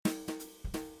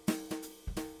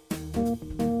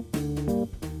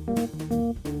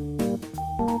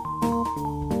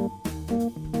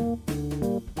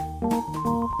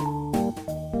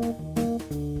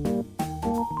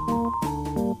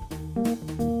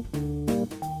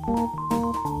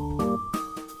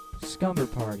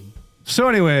Scumber party. So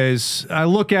anyways, I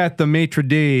look at the maitre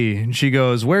d' and she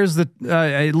goes, where's the,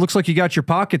 it looks like you got your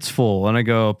pockets full. And I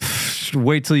go,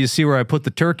 wait till you see where I put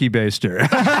the turkey baster.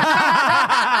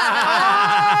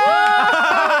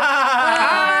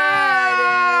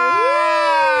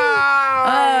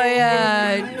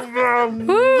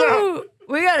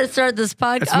 We gotta start this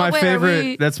podcast. That's my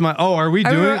favorite. That's my. Oh, are we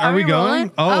doing? Are we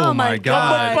going? Oh my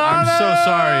god! I'm so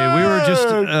sorry. We were just.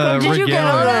 Did you get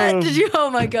all that? Did you? Oh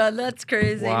my god, that's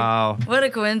crazy. Wow. What a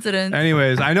coincidence.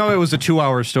 Anyways, I know it was a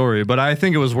 2-hour story, but I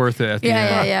think it was worth it. At the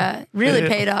end. Yeah. Really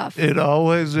paid off. It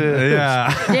always is.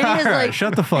 Yeah. Danny is like,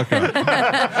 shut the fuck up.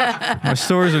 My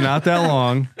stories are not that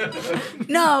long.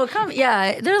 No, come.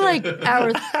 Yeah, they're like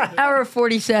hour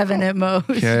 47 at most.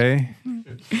 Okay.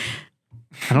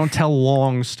 I don't tell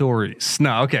long stories.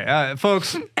 No, okay.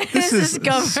 Folks, this is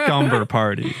Scumber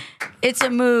Party. It's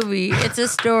a movie. It's a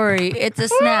story. It's a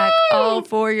snack, all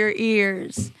for your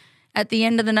ears. At the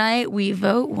end of the night, we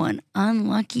vote one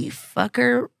unlucky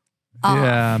fucker off.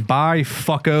 Yeah, bye,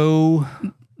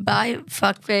 fucko. Bye,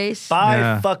 fuckface.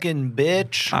 Bye, fucking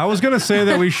bitch. I was going to say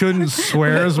that we shouldn't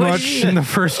swear as much in the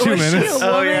first 2 minutes.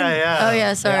 Oh, yeah. Oh,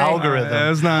 yeah, sorry. The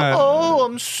algorithm. It's not. Oh,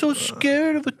 I'm so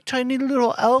scared of a tiny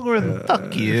little algorithm.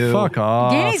 Fuck you. Fuck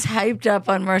off. Danny's hyped up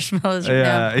on marshmallows right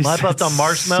now. I'm hyped up on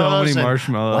marshmallows. So many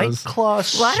marshmallows. White Claw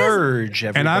Surge,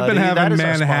 everybody. And I've been having that is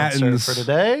Manhattans for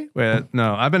today. Wait,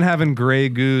 no, I've been having Grey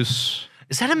Goose.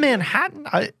 Is that a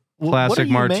Manhattan? Classic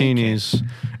martinis. Making?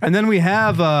 And then we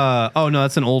have, oh no,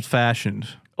 that's an old fashioned.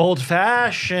 Old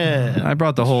fashioned. I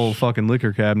brought the whole fucking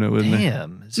liquor cabinet with me.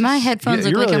 Damn. My headphones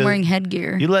look like I'm wearing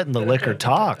headgear. You letting the liquor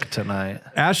talk tonight.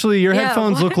 Ashley, your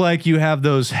headphones look like you have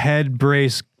those head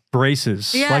braces.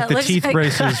 Yeah, like the teeth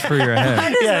braces for your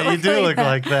head. Yeah, you do look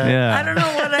like that. Yeah. I don't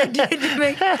know what I did to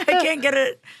make, I can't get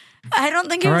it. I don't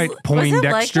think it was, was it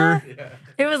Poindexter. like that?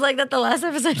 It was like that the last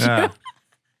episode too.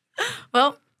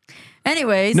 Well,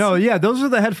 anyways. No, yeah, those are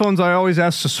the headphones I always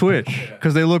ask to switch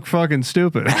because they look fucking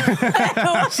stupid.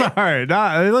 Sorry,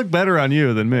 they look better on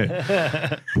you than me.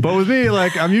 But with me,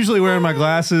 like, I'm usually wearing my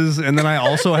glasses and then I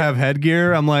also have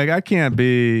headgear. I'm like, I can't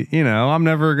be, I'm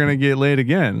never going to get laid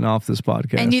again off this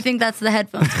podcast. And you think that's the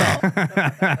headphones fault?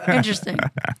 Interesting.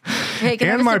 Hey,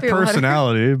 and my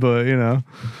personality, but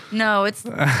No, it's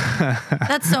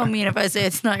that's so mean if I say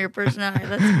it's not your personality.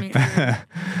 That's mean.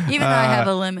 Even though I have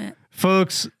a limit.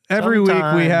 Folks, every week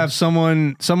we have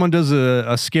someone does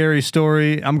a scary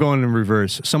story. I'm going in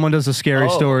reverse. Someone does a scary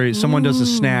story, someone does a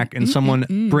snack, and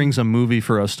someone brings a movie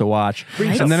for us to watch.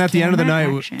 And then at the end of the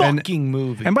night, fucking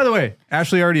movie. And by the way,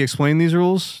 Ashley already explained these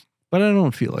rules, but I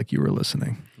don't feel like you were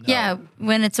listening. No. Yeah,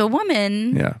 when it's a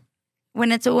woman. Yeah.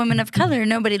 When it's a woman of color,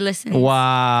 nobody listens.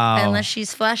 Wow. Unless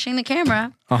she's flashing the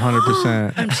camera.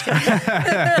 100%. I'm just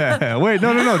kidding. Wait,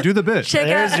 no. Do the bit.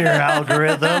 There's your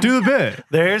algorithm. Do the bit.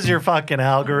 There's your fucking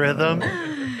algorithm.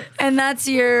 And that's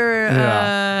your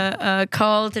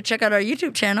call to check out our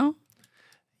YouTube channel.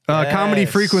 Comedy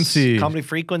Frequency. Comedy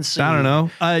Frequency. I don't know.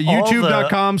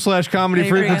 YouTube.com/Comedy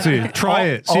Frequency. Try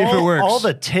it. See if it works. All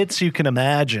the tits you can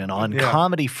imagine on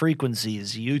Comedy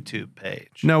Frequency's YouTube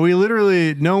page. No, we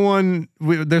literally,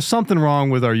 there's something wrong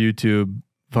with our YouTube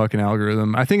fucking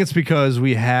algorithm. I think it's because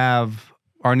we have,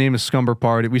 our name is Scumber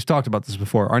Party. We've talked about this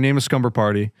before. Our name is Scumber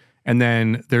Party. And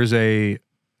then there's there's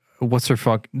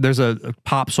a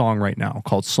pop song right now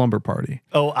called Slumber Party.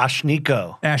 Oh,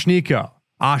 Ashniko. Ashniko.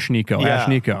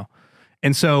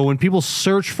 And so when people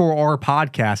search for our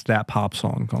podcast, that pop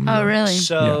song comes up. Oh, really?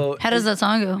 So how does that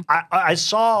song go? I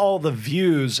saw all the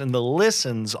views and the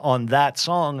listens on that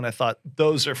song, and I thought,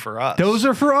 those are for us. Those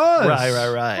are for us.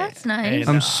 Right. That's nice. And,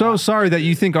 I'm so sorry that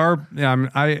you think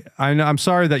I'm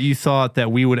sorry that you thought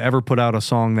that we would ever put out a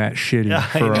song that shitty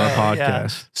for our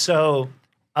podcast. Yeah. So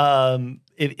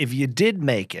if you did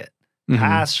make it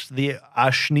past the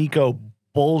Ashniko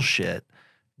bullshit,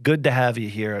 good to have you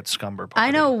here at Scumber Party. I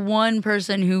know one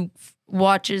person who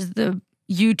watches the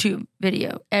YouTube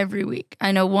video every week.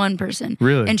 I know one person.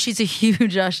 Really? And she's a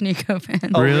huge Ashniko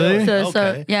fan. Oh, really?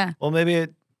 So yeah. Well, maybe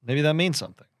that means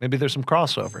something. Maybe there's some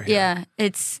crossover here. Yeah.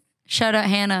 It's shout out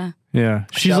Hannah. Yeah.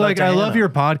 She's like, I love your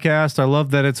podcast. I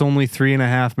love that it's only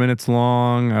 3.5 minutes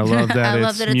long. I love that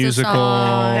it's musical.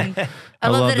 I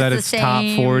love that it's top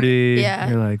 40. Yeah.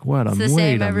 You're like, what?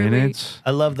 Wait a minute. I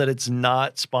love that it's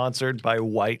not sponsored by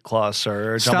White Claw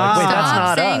Surge. Stop. I'm like, wait, that's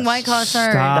not saying us. White Claw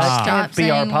Surge. Stop. That can't be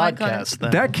our podcast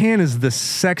then. That can is the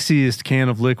sexiest can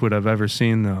of liquid I've ever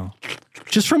seen, though.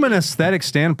 just from an aesthetic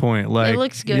standpoint, like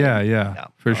looks good. Yeah,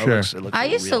 for sure. It looks I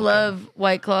used to real love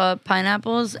White Claw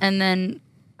pineapples, and then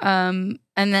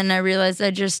I realized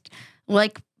I just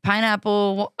like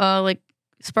pineapple, like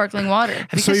sparkling water.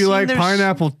 So you like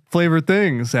pineapple flavored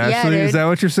things, Ashley? dude. Is that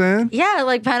what you're saying? Yeah, I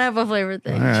like pineapple flavored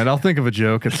things. All right, I'll think of a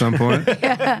joke at some point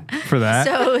for that.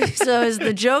 So is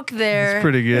the joke there? It's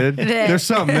pretty good. There's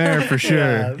something there for sure.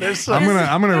 Yeah, there's I'm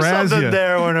gonna there's razz something you.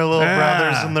 there when her little Yeah.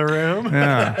 brother's in the room.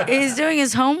 Yeah. He's doing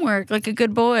his homework like a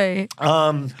good boy.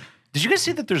 Did you guys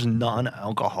see that there's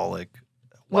non-alcoholic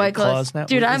White Claws now?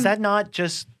 Dude, is that not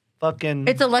just fucking?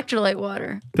 It's electrolyte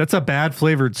water. That's a bad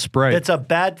flavored Sprite. It's a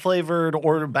bad flavored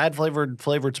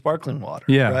sparkling water.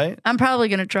 Yeah. Right. I'm probably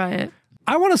gonna try it.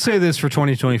 I want to say this for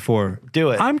 2024. Do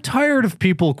it. I'm tired of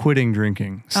people quitting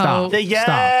drinking. Stop. Oh.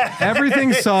 Yeah. Stop.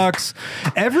 Everything sucks.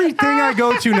 Everything I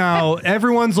go to now,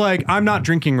 everyone's like, I'm not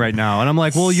drinking right now. And I'm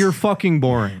like, well, you're fucking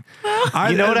boring.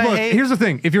 You know what I hate? Here's the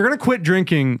thing. If you're going to quit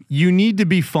drinking, you need to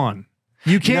be fun.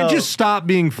 You can't No. just stop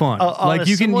being fun. On Like a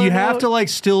you similar have note- to like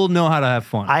still know how to have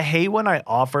fun. I hate when I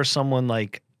offer someone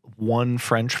like one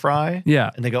French fry.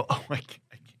 Yeah. And they go, "Oh, I can't."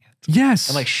 Yes.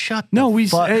 I'm like, "Shut No, the we-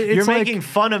 fuck. it's You're like- making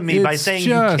fun of me by it's saying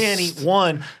just- you can't eat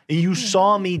one, and you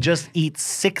saw me just eat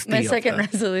 60 My of second them."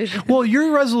 resolution. Well,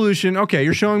 your resolution, okay,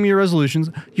 you're showing me your resolutions.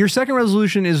 Your second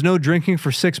resolution is no drinking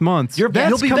for 6 months. You'll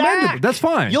That's be commendable. back. That's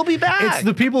fine. You'll be back. It's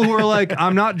the people who are like,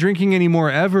 I'm not drinking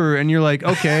anymore ever. And you're like,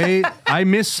 okay, I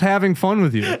miss having fun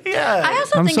with you. Yeah. I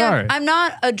also I'm think sorry. I'm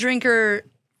not a drinker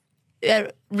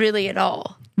really at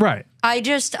all. Right. I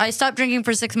stopped drinking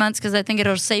for 6 months because I think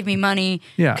it'll save me money.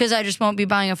 Yeah. Because I just won't be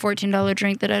buying a $14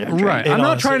 drink that I don't drink. Right. It I'm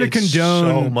not honestly- trying to it's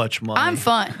condone. so much money. I'm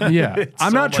fun. Yeah. It's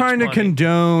I'm so not much trying to money.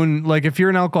 condone, like, if you're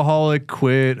an alcoholic,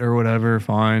 quit or whatever,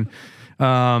 fine.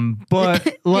 But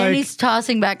like, Danny's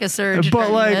tossing back a surge. but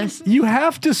during like, this. you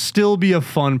have to still be a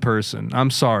fun person.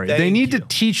 I'm sorry. They Thank need you. to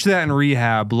teach that in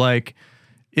rehab. Like,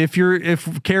 if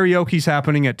karaoke's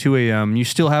happening at 2 a.m., you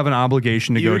still have an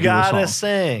obligation to go You do a gotta song.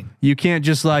 sing. You can't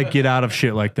just like get out of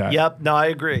shit like that. Yep. No, I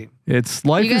agree. It's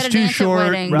life You is gotta too dance at short.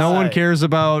 weddings. No one Right. cares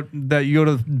about that. You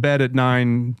go to bed at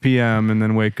 9 p.m. and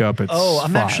then wake up at Oh,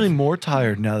 I'm 5. actually more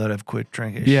tired now that I've quit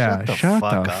drinking. Yeah, Shut the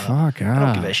fuck up. I don't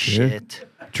up. give a dude. shit.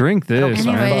 Drink this. Anyways,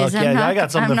 man. Fuck I'm yeah, not- I got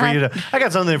something I'm for you not- to. I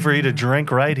got something for you to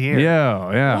drink right here.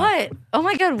 Yeah. What? Oh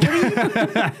my God. What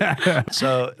are you?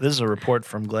 So this is a report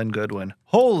from Glenn Goodwin.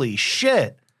 Holy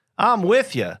shit! I'm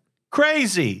with you.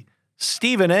 Crazy.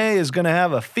 Stephen A. is going to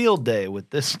have a field day with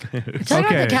this news. Talking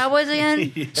Okay. about the Cowboys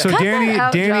again? So Cut Danny that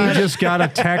out, Danny Josh. just got a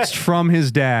text from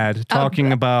his dad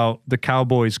talking about the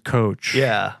Cowboys coach.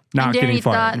 Yeah. Not and Danny getting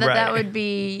thought fired. that Right. that would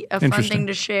be a fun Interesting. thing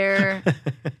to share.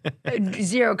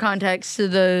 Zero context to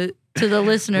the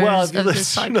listeners Well, if you of this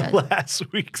listen to podcast.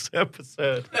 last week's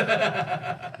episode,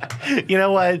 you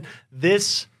know what?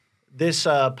 This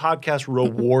podcast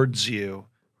rewards you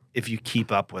if you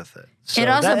keep up with it. So It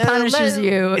also that- punishes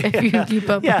you if you keep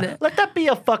up Yeah, with it. let that be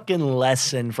a fucking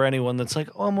lesson for anyone that's like,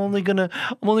 oh, I'm only gonna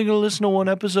listen to one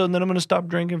episode and then I'm gonna stop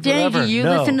drinking Danny, forever. do you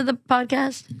No. listen to the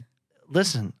podcast?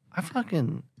 Listen, I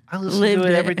listen Lived to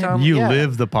it it. every time. You yeah.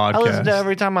 live the podcast. I listen to it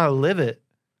every time I live it.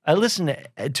 I listen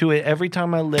to it every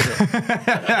time I live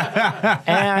it.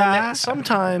 And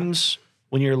sometimes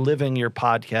when you're living your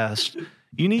podcast,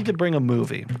 you need to bring a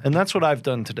movie. And that's what I've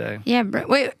done today. Yeah,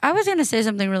 wait, I was going to say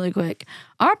something really quick.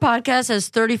 Our podcast has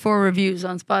 34 reviews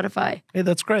on Spotify. Hey,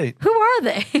 that's great. Who are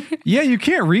they? Yeah, you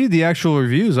can't read the actual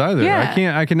reviews either. Yeah.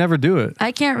 I can never do it.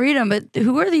 I can't read them, but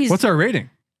who are these? What's our rating?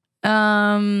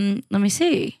 Let me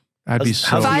see. I'd be How's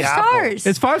so. the 5 Apple? stars.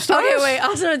 It's 5 stars. Okay, wait.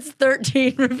 Also, it's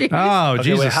 13 reviews. Oh, Okay,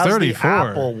 Jesus, wait, how's 34. the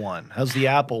Apple one? How's the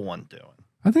Apple one doing?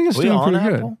 I think it's Are we doing on pretty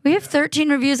good. Apple? We have 13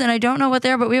 reviews, and I don't know what they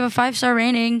are, but we have a 5-star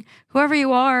rating. Whoever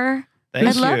you are, Thank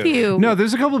I love you. No,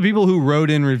 there's a couple of people who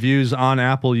wrote in reviews on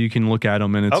Apple. You can look at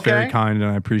them, and it's Okay. very kind,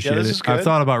 and I appreciate this it. is good. I've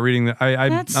thought about reading that. I'm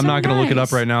That's not so going to look it up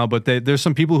nice. right now, but there's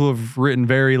some people who have written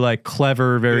very like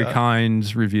clever, very Yeah.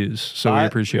 kind reviews. So we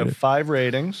appreciate we have it. 5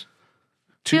 ratings.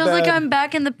 Too Feels like bad- I'm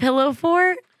back in the pillow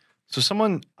fort. So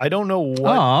someone, I don't know what.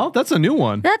 Oh, that's a new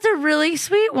one. That's a really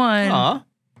sweet one. Aw.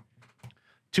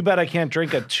 Too bad I can't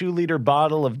drink a 2-liter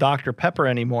bottle of Dr. Pepper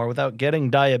anymore without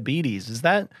getting diabetes. Is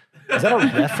that a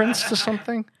reference to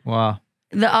something? Wow.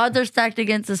 The odds are stacked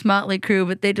against this motley crew,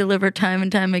 but they deliver time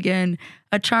and time again.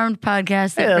 A charmed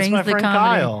podcast that Hey, that's brings my the friend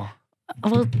comedy. Kyle.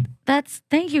 Well,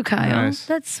 thank you, Kyle. Nice.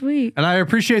 That's sweet. And I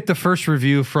appreciate the first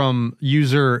review from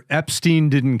user Epstein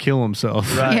didn't kill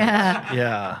himself. Right. Yeah.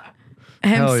 Yeah.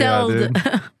 Hell yeah, Himself.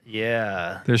 dude.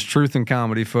 Yeah. There's truth in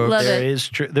comedy, folks. Love There it. is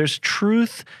there's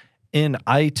truth in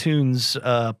iTunes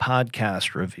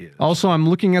podcast reviews. Also, I'm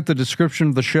looking at the description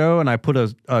of the show, and I put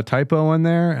a typo in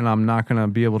there, and I'm not going to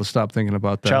be able to stop thinking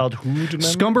about that. Childhood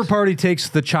memories? Scumber Party takes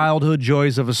the childhood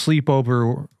joys of a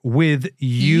sleepover with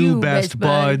you, best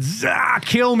buds.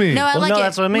 Kill me. No, I like it.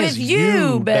 That's what it means. With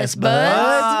you, best buds.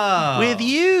 Oh. With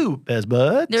you, best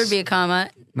buds. There would be a comma.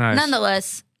 Nice.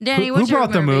 Nonetheless, Danny, Who what's your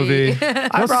brought the movie? I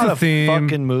What's brought the a theme?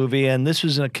 fucking movie, and this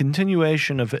is a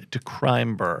continuation of De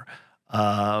Crimeburg.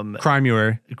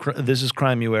 Crimeary. This is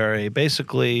Crimeary.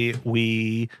 Basically,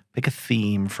 we pick a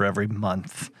theme for every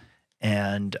month,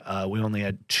 and we only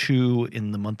had 2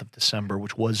 in the month of December,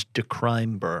 which was De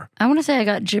Crimeburg. I want to say I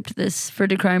got gypped this for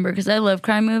De Crimeburg because I love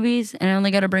crime movies, and I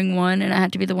only got to bring one, and I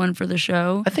had to be the one for the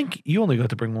show. I think you only got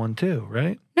to bring one too,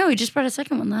 right? No, we just brought a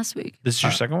second one last week. This is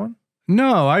your second one?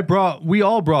 No, we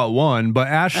all brought one, but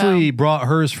Ashley brought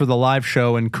hers for the live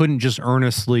show and couldn't just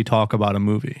earnestly talk about a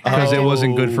movie because it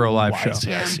wasn't good for a live show.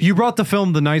 Yeah. You brought the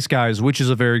film The Nice Guys, which is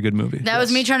a very good movie. That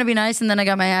was me trying to be nice, and then I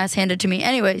got my ass handed to me.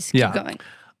 Anyways, keep going.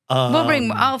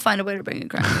 I'll find a way to bring a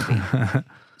crime movie.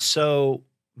 So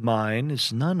mine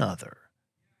is none other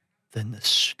than the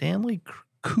Stanley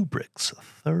Kubrick's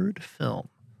third film,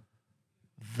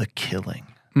 The Killing.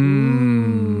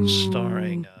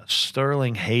 Starring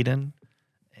Sterling Hayden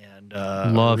and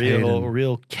Love Hayden.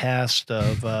 real cast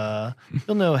of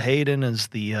you'll know Hayden as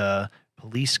the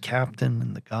police captain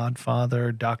in The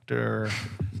Godfather,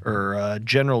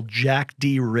 General Jack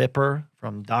D. Ripper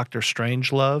from Dr.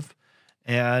 Strangelove,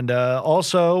 and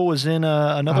also was in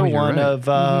another one of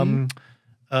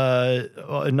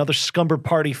another Scumber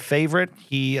Party favorite.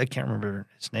 I can't remember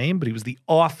his name, but he was the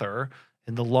author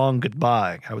in The Long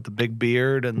Goodbye, guy with the big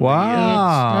beard and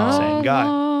the same guy.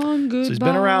 So he's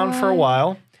been around for a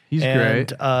while. He's great.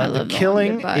 The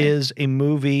Killing is a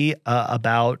movie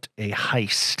about a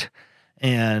heist.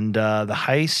 And the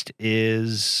heist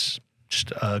is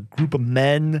just a group of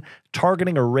men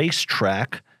targeting a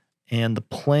racetrack. And the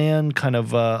plan kind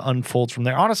of unfolds from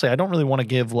there. Honestly, I don't really want to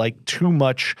give like too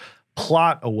much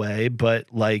plot away, but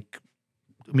like,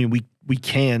 I mean, we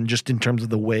can just in terms of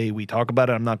the way we talk about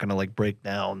it. I'm not going to like break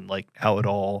down like how it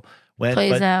all went.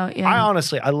 Plays out, yeah.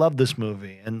 I love this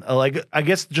movie. And like, I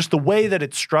guess just the way that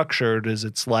it's structured is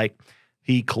it's like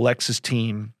he collects his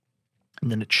team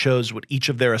and then it shows what each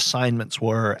of their assignments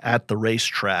were at the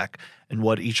racetrack and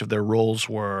what each of their roles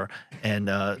were. And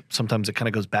sometimes it kind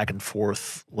of goes back and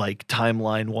forth like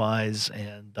timeline wise.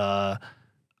 And I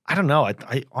don't know.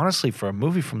 I honestly, for a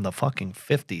movie from the fucking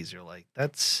 50s, you're like,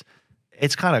 it's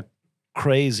kind of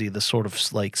crazy the sort of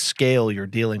like scale you're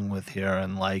dealing with here.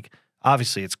 And like,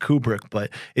 obviously it's Kubrick, but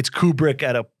it's Kubrick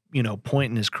at a point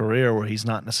in his career where he's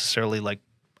not necessarily like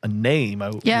a name.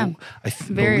 I believe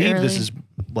early. This is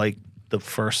like the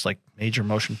first like major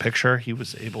motion picture he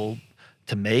was able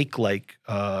to make. Like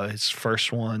his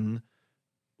first one,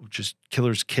 which is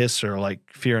Killer's Kiss or like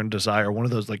Fear and Desire. One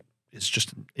of those like it's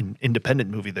just an independent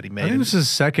movie that he made. I think this is his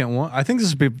second one. I think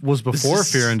this was before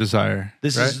Fear and Desire.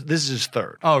 This right? is his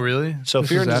third. Oh, really? So This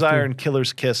Fear is and Desire after? and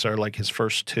Killer's Kiss are like his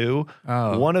first 2.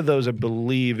 Oh. One of those, I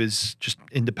believe, is just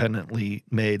independently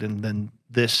made, and then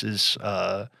this is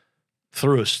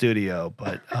through a studio.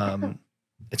 But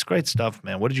it's great stuff,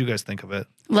 man. What did you guys think of it?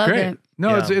 Loved Great. it.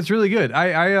 No, Yeah. it's really good.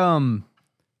 I'm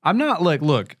not like,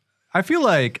 look, I feel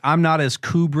like I'm not as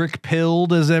Kubrick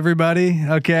pilled as everybody.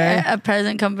 Okay. A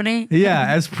present company. Yeah,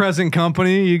 as present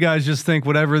company, you guys just think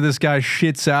whatever this guy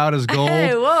shits out is gold.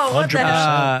 Hey, whoa, what the 100%.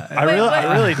 hell?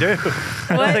 I really do.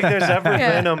 I don't think there's ever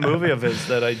been a movie of his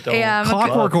that I don't. Yeah, I'm a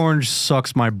Clockwork love. Orange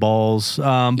sucks my balls.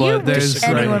 But You there's wish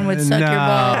anyone would suck your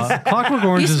balls. Clockwork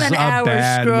Orange You is a spend hours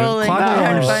bad scrolling movie. Clockwork trying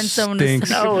to Orange find someone to stinks.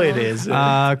 suck No, your it balls. is.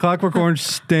 Clockwork Orange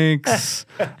stinks.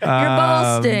 Your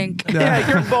balls stink. Yeah,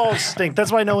 your balls stink.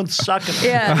 That's why no one's sucking them.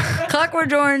 Yeah,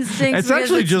 Clockwork Orange stinks. It's because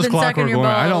actually just been sucking Clockwork your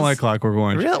Orange. I don't balls. like Clockwork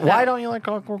Orange. Really? Why don't you like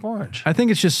Clockwork Orange? I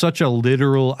think it's just such a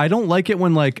literal. I don't like it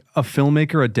when like a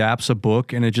filmmaker adapts a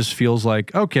book and it just feels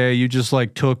like, okay, you just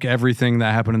like took everything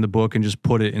that happened in the book and just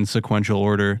put it in sequential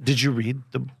order. Did you read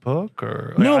the book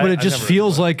or No, but I it just never read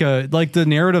feels the book. like the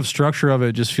narrative structure of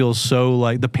it just feels so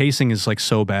like the pacing is like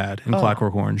so bad in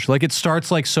Clockwork Orange. Like it starts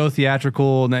like so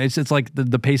theatrical and it's like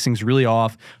the pacing's really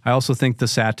off. I also think the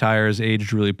satire is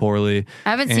aged really poorly.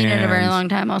 I haven't seen it in a very And long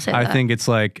time. I'll say I that. think it's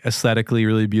like aesthetically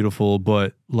really beautiful,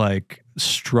 but like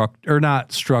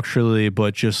not structurally,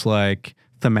 but just like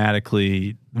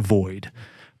thematically void.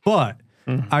 But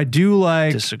I do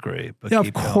like. Disagree, but Yeah, of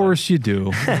keep going. course you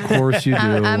do. Of course you do.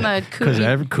 I'm a because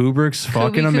Kubrick's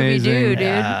fucking Kubi amazing. doo,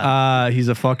 dude. He's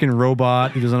a fucking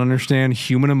robot. He doesn't understand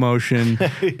human emotion,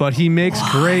 but he makes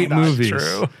great Not movies.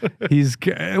 true.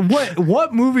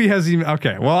 What movie has he?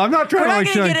 Okay, well, I'm not trying We're to not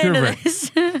like gonna shun get into Kubrick.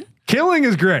 this. Killing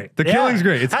is great. The Yeah. Killing's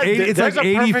great. It's There's like a perfect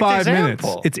 85 minutes.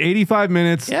 example. It's 85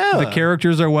 minutes. Yeah. The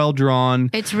characters are well drawn.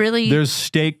 It's really There's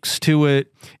stakes to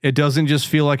it. It doesn't just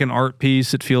feel like an art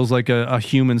piece. It feels like a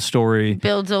human story.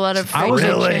 builds a lot of I was-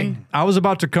 friction. I was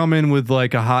about to come in with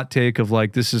like a hot take of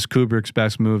like, this is Kubrick's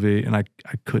best movie, and I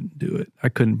couldn't do it. I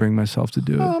couldn't bring myself to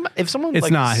do it. If someone It's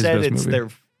like not his said best it's movie. their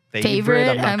favorite, Favorite?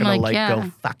 I'm not I'm gonna like, go yeah.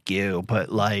 fuck you. But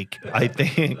like, I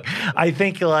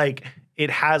think like it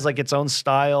has like its own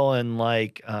style and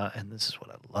like, and this is what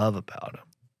I love about them.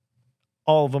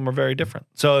 All of them are very different.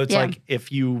 So it's Yeah. like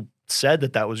if you said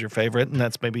that was your favorite, and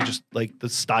that's maybe just like the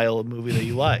style of movie that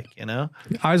you like, you know?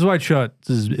 Eyes Wide Shut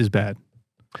is bad.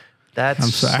 That's. I'm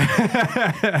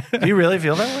sorry. Do you really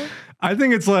feel that way? I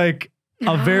think it's like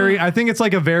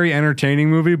a very entertaining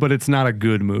movie, but it's not a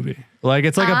good movie. Like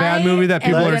it's like a bad I movie that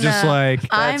people am are just gonna- like,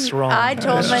 That's wrong. I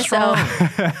told That's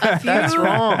myself That's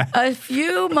wrong. a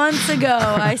few months ago,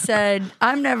 I said,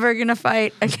 I'm never going to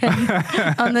fight again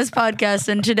on this podcast.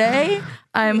 And today,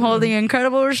 I'm holding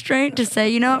incredible restraint to say,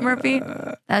 you know what, Murphy?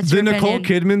 That's the your Nicole opinion.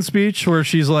 Kidman speech where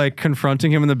she's like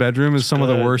confronting him in the bedroom is some of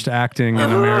the good. worst acting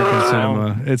in American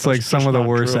cinema. It's like some of the not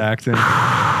worst true. acting.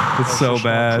 It's so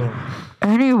bad.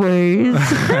 Anyways.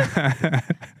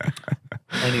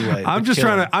 Anyway,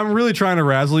 I'm really trying to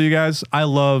razzle you guys.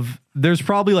 There's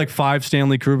probably like 5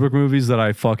 Stanley Kubrick movies that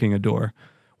I fucking adore.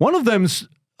 One of them's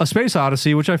A Space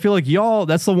Odyssey, which I feel like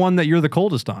that's the one that you're the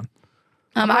coldest on.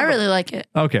 I really like it.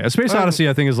 Okay. A Space Odyssey,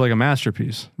 I think, is like a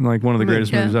masterpiece. Like one of the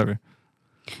greatest Yeah. movies ever.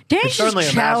 Danny's It's just certainly a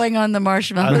chowing on the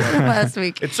marshmallows from last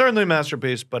week. It's certainly a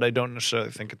masterpiece, but I don't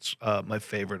necessarily think it's my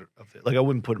favorite of it. Like I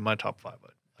wouldn't put it in my top 5.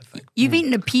 I think. You've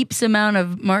eaten a peeps amount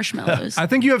of marshmallows. I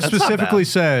think you have That's not specifically bad.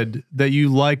 said that you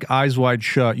like Eyes Wide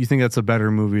Shut. You think that's a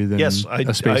better movie than Yes,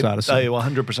 A Space Odyssey. I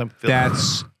 100% feel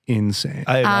That's insane. that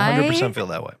way. I I- 100% feel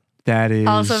that way. That is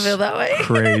also feel that way.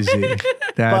 crazy.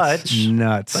 That's But-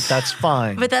 nuts. But that's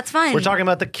fine. But that's fine. We're talking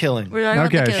about The Killing. We're talking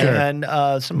Okay, about the sure. killer.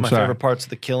 And some of my sorry. favorite parts of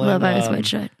The Killing. Love Eyes Wide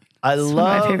Shut. I It's one of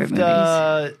my loved,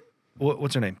 favorite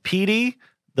what's her name? Petey?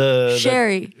 The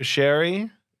Sherry. Sherry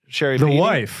the Petey?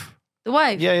 wife. The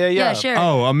wife. Yeah. Yeah, Sherry.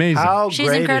 Oh, amazing. How She's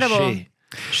great incredible. is she?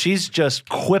 She's just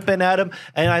quipping at him.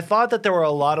 And I thought that there were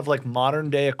a lot of like modern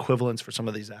day equivalents for some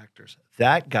of these actors.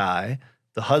 That guy,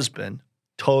 the husband,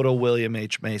 total William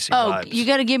H. Macy Oh, vibes. you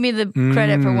got to give me the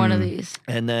credit for one of these.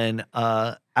 And then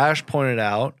Ash pointed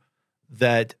out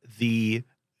that the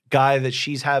guy that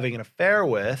she's having an affair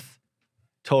with,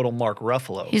 total Mark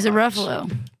Ruffalo. He's a vibes.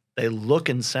 Ruffalo. They look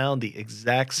and sound the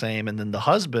exact same. And then the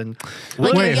husband,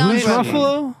 Like Wait, a young who's Ruffalo.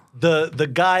 Ruffalo? the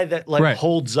guy that like Right.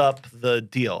 holds up the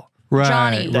deal. Right,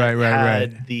 Johnny. That right.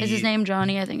 had The, Is his name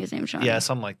Johnny? I think his name's Johnny. Yeah,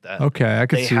 something like that. Okay, I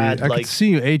could They see. had, I like- could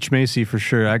see H. Macy for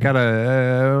sure. I got a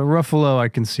Ruffalo. I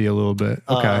can see a little bit.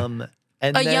 Okay, And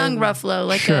A then, young Ruffalo,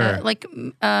 like Sure.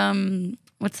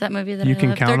 what's that movie that you I can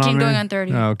love? count 13 on me. going on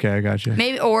 30. Oh, okay, I got you.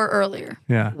 Maybe or earlier.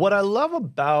 Yeah, What I love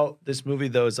about this movie,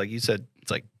 though, is like you said,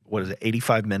 it's like, what is it,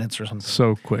 85 minutes or something?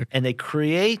 so quick. And they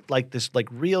create like this like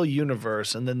real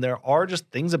universe. And then there are just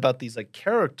things about these like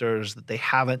characters that they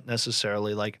haven't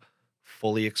necessarily like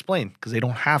fully explained because they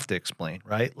don't have to explain,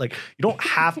 right? Like you don't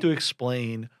have to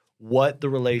explain what the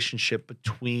relationship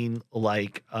between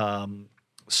like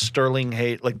Sterling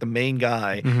Haight, like the main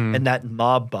guy, Mhm. and that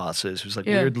mob boss is, who's like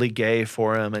Yeah. weirdly gay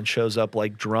for him and shows up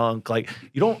like drunk. Like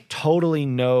you don't totally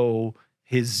know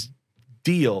his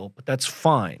deal, but that's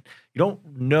fine. You don't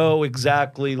know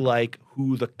exactly like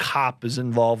who the cop is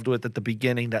involved with at the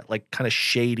beginning, that like kind of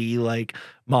shady like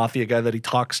mafia guy that he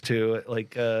talks to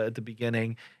like at the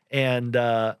beginning. And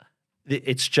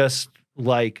it's just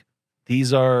like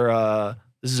these are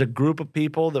this is a group of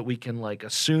people that we can like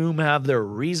assume have their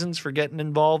reasons for getting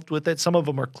involved with it. Some of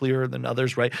them are clearer than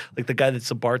others, right? Like the guy that's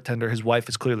a bartender, his wife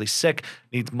is clearly sick,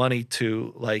 needs money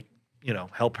to like, you know,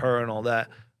 help her and all that.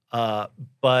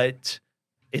 But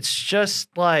it's just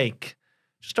like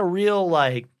just a real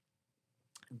like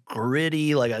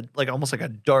gritty, like almost like a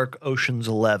dark Ocean's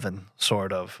 11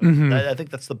 sort of. Mhm. I think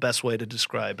that's the best way to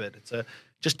describe it. It's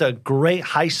just a great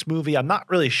heist movie. I'm not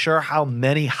really sure how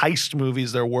many heist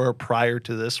movies there were prior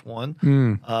to this one.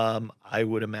 Mm. I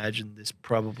would imagine this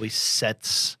probably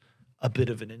sets a bit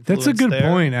of an influence. That's a good there.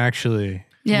 point, actually.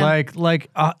 Yeah.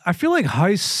 I feel like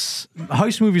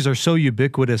heist movies are so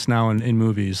ubiquitous now in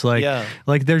movies. Like, Yeah.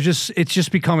 like it's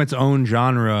just become its own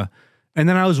genre. And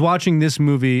then I was watching this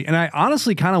movie, and I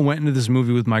honestly kind of went into this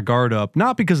movie with my guard up,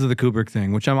 not because of the Kubrick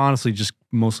thing, which I'm honestly just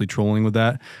mostly trolling with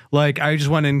that. Like, I just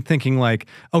went in thinking like,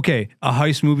 okay, a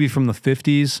heist movie from the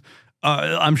 50s.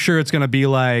 I'm sure it's going to be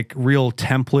like real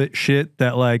template shit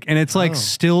that like, and it's like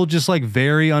still just like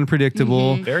very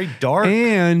unpredictable. Very dark.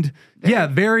 And Yeah,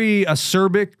 very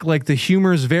acerbic. Like the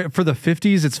humor is very for the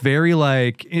 50s. It's very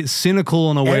like it's cynical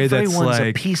in a way Everyone's that's a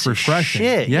like piece of refreshing.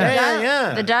 shit. Yeah.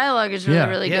 Yeah. The dialogue is really, Yeah.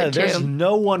 really Yeah, good there's too.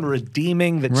 no one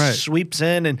redeeming that Right. sweeps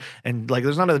in and like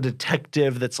there's not a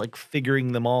detective that's like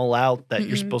figuring them all out that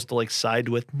you're supposed to like side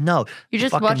with. No. You're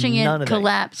just fucking watching it none of that.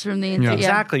 collapse from the inside.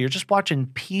 Exactly. You're just watching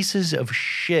pieces of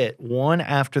shit one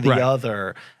after the Right.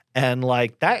 other. And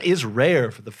like that is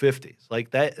rare for the 50s.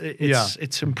 Like that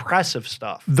it's impressive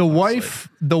stuff. The honestly.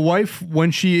 wife,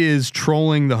 when she is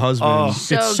trolling the husband, Oh. it's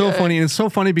So so good. funny, and it's so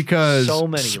funny because So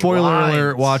many spoiler lines.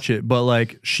 alert, watch it. But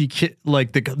like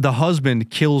like the husband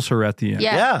kills her at the end.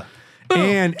 Yeah. Yeah.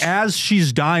 And as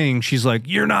she's dying, she's like,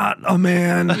 "You're not a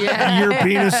man. Yeah. Your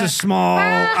penis is small."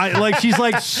 She's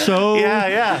like so.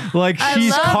 Yeah. Like I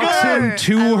she's love cucks her. him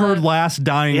to I her love- last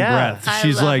dying Yeah. breath. I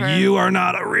She's love like, her. "You are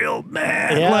not a real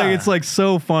man." Yeah. Like it's like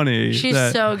so funny. She's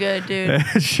that- so good, dude.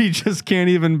 she just can't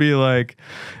even be like,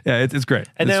 yeah, it's great.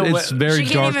 And it's, then it's very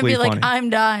She can't even darkly be like, funny. I'm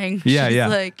dying. Yeah, She's yeah.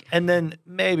 like, And then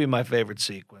maybe my favorite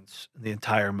sequence in the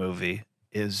entire movie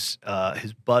is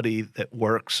his buddy that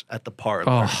works at the parlor.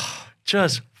 Oh.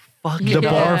 Just fucking The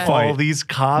bar all fight. these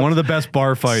cops. One of the best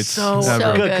bar fights so, ever. So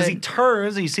good because good. he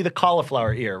turns and you see the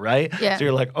cauliflower ear, right? Yeah. So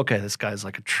you're like, okay, this guy's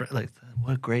like like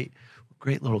what a great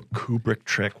little Kubrick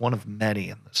trick. One of many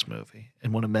in this movie,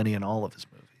 and one of many in all of his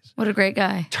movies. what a great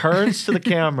guy. Turns to the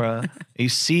camera, and you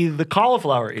see the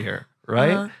cauliflower ear,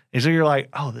 right? Uh-huh. And so you're like,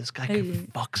 oh, this guy Hey. can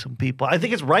fuck some people. I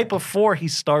think it's right before he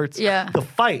starts Yeah. the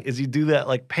fight as you do that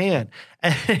like pan.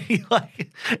 And he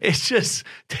like, it just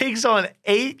takes on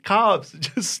 8 cops and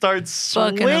just starts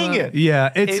Fucking him up. swinging. Yeah,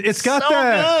 It's it's got so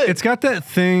that good. it's got that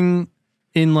thing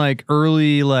in like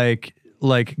early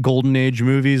like golden age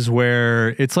movies where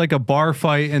it's like a bar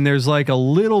fight and there's like a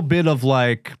little bit of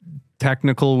like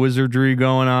technical wizardry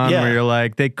going on Yeah. where you're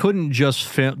like they couldn't just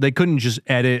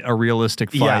edit a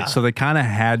realistic fight, Yeah. so they kind of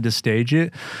had to stage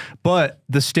it, but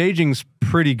the staging's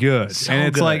pretty good. So and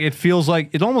it's good. like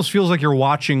it almost feels like you're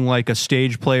watching like a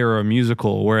stage play or a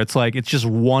musical where it's like it's just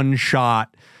one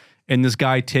shot and this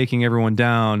guy taking everyone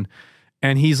down,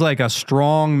 and he's like a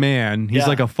strong man, he's Yeah.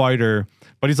 like a fighter,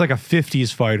 but he's like a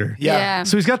 50s fighter. Yeah.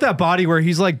 So he's got that body where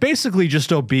he's like basically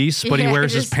just obese, but he Yeah,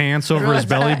 wears his just pants over his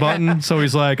belly button. So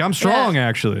he's like, I'm strong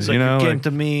actually. It's you like know, you came like-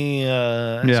 to me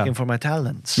asking for my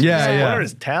talents. Yeah, It's like, yeah. What are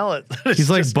his talents? He's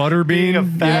like Butterbean. being a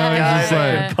fat Yeah, guy he's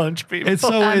that like- can punch people. it's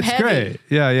so I'm it's heavy. great.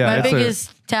 Yeah. My it's a-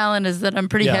 biggest talent is that I'm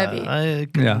pretty heavy. I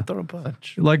can Yeah. throw a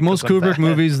punch. like most 'Cause I'm Kubrick fat.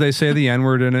 movies, they say the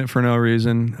N-word in it for no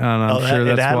reason. And I'm Oh, sure it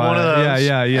that's had why. one of those?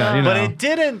 Yeah. You know. But it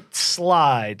didn't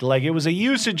slide. Like it was a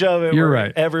usage of it You're where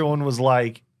right. everyone was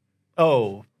like,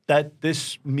 oh,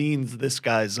 this means this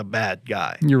guy's a bad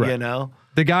guy. You're right. You know?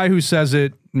 The guy who says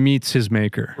it meets his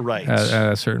maker, Right.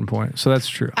 at a certain point. So that's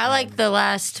true. I like the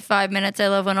last 5 minutes. I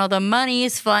love when all the money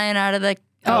is flying out of the.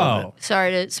 Oh.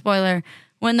 sorry to spoiler.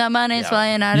 When the money is Yeah.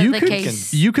 flying out of the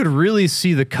case. You could really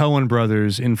see the Coen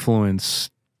brothers' influence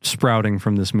sprouting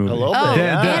from this movie. A little Oh, bit.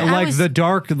 Yeah. man, I like was- the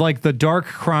dark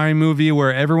crime movie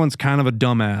where everyone's kind of a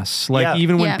dumbass. Like Yeah.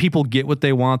 even when Yeah. people get what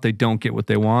they want, they don't get what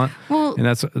they want. Well, And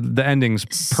that's the ending's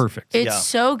perfect. It's Yeah.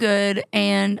 so good,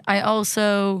 and I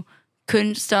also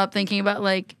couldn't stop thinking about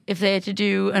like if they had to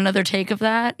do another take of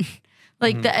that,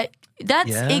 like that's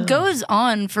Yeah. it goes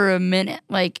on for a minute,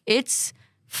 like it's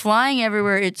flying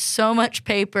everywhere. It's so much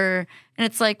paper, and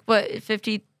it's like what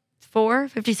 54,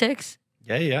 56,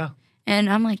 Yeah. and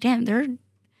I'm like, damn,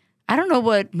 I don't know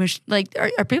what like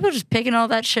are people just picking all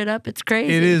that shit up? It's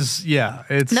crazy. It is, yeah.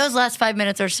 It's Those last 5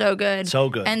 minutes are so good. So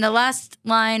good. And the last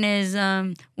line is,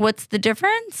 "What's the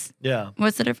difference? Yeah.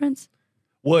 What's the difference?"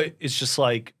 Well, it's just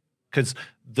like because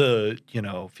the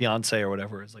fiance or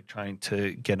whatever is like trying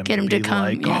to get him to be come,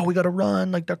 like, yeah. oh, we got to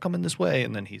run, like they're coming this way,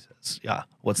 and then he says, yeah,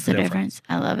 what's the The difference? difference.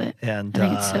 I love it. And I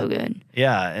think it's so good.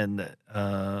 yeah, and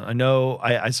I know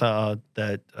I saw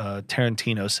that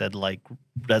Tarantino said like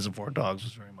Reservoir Dogs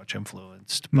was very much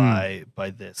influenced by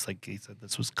this. Like he said,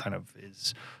 this was kind of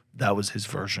that was his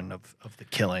version of the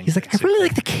killing. He's like, I really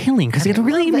like the killing because it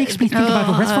really makes me think about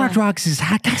the Reservoir Dogs.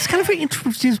 It's kind of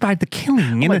introduced by the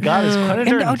killing. Oh my God, is Quentin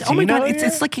And, oh my God, Tarantino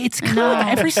it's like it's kind of No. like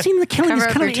every scene in the killing is Cover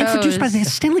up kind of your introduced by the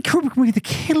toes. Stanley Kubrick movie, The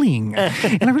Killing,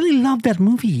 and I really love that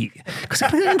movie because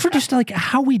it introduced like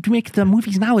how we make the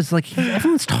movies now. Is like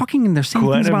everyone's talking and they're saying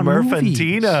things Quentin about movies.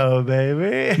 Murphantino,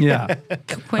 baby. yeah.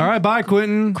 All right, bye,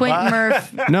 Quentin. Quentin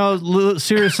Murph. No,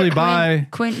 seriously, bye.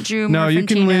 Quentin Drew. No, you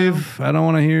can Murphantino. leave. I don't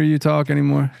want to hear you talk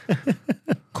anymore.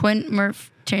 Quentin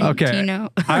Murph. Okay. Tarantino.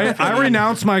 I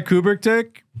renounce my Kubrick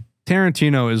take.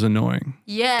 Tarantino is annoying.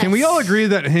 Yes. Can we all agree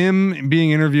that him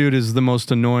being interviewed is the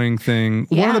most annoying thing?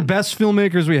 One of Yeah. the best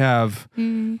filmmakers we have.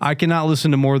 I cannot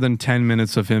listen to more than 10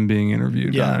 minutes of him being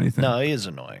interviewed on anything. No, he is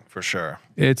annoying for sure.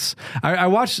 I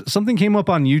watched something came up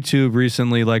on YouTube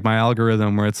recently, like my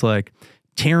algorithm, where it's like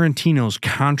Tarantino's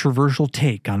controversial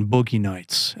take on Boogie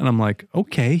Nights. And I'm like,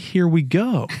 okay, here we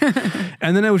go.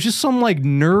 And then it was just some like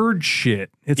nerd shit.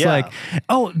 It's like,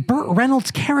 oh, Burt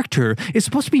Reynolds' character is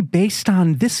supposed to be based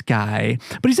on this guy,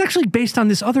 but he's actually based on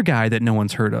this other guy that no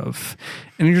one's heard of.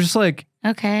 And you're just like,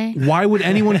 Okay. why would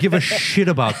anyone give a shit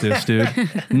about this, dude?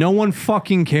 No one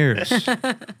fucking cares.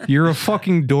 You're a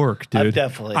fucking dork, dude.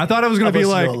 I thought it was gonna be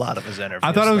like a lot of his interviews.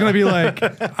 I thought it was gonna be like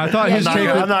I thought his take.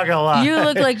 I'm not gonna lie. You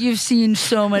look like you've seen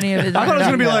so many of his. I thought it was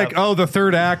gonna be like, oh, the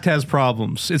third act has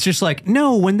problems. It's just like,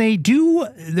 no, when they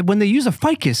use a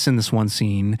ficus in this one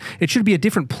scene, it should be a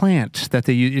different plant that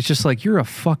they use. It's just like, you're a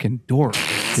fucking dork,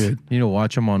 dude. You know,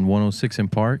 watch him on 106 in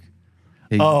Park.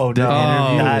 Oh, the no.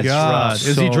 interview. That's God. rough.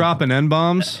 Is he dropping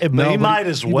N-bombs? But he might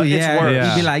as well. It's worse.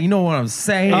 yeah. He'd be like, you know what I'm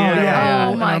saying?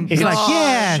 Oh my god. He's like,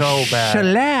 yeah, So bad.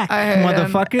 shellac, I heard him.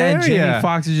 motherfucker. And Jamie yeah.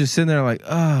 Foxx is just sitting there like,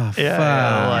 oh, fuck.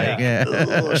 Yeah,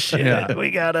 oh, shit. Yeah.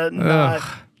 We gotta not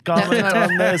comment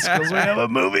on this because we have a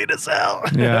movie to sell.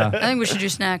 Yeah. I think we should do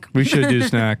snack. We should do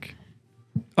snack.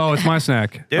 Oh, it's my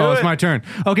snack. It's it. my turn.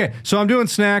 Okay, so I'm doing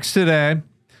snacks today.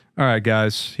 All right,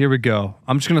 guys, here we go.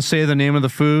 I'm just gonna say the name of the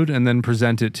food and then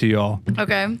present it to y'all.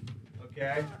 Okay.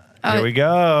 Okay. Here we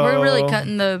go. We're really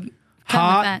cutting the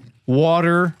Hot fat.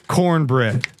 water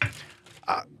cornbread.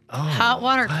 Hot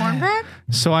water cornbread?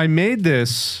 So I made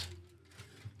this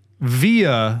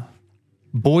via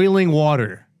boiling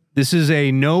water. This is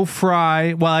a no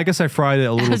fry. Well, I guess I fried it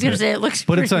a little I was bit. gonna say it looks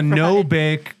but it's a pretty no fried.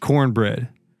 bake cornbread.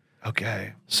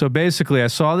 Okay. So basically, I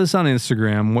saw this on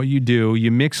Instagram. What you do,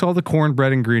 you mix all the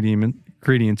cornbread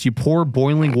ingredients. You pour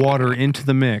boiling water into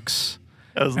the mix,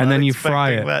 and then you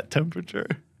fry it. That temperature.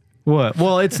 What?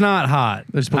 Well, it's not hot.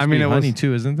 There's supposed to be honey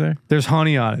too, isn't there? There's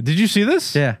honey on it. Did you see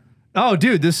this? Yeah. Oh,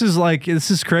 dude, this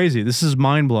is crazy. This is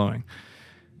mind blowing.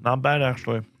 Not bad,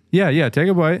 actually. Yeah. Take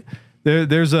a bite.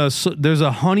 There's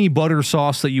a honey butter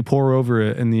sauce that you pour over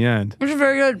it in the end. Which is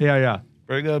very good. Yeah.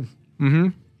 Very good. Mm-hmm.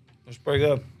 That's pretty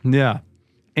good. Yeah.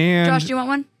 And Josh, do you want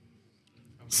one?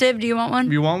 Siv, do you want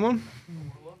one? you want one?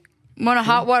 Want a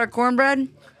hot water cornbread?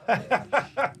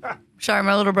 Sorry,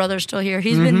 my little brother's still here.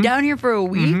 He's been down here for a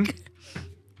week.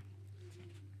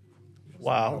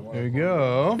 Wow. There you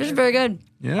go. This is very good.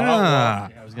 Yeah.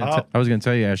 I was gonna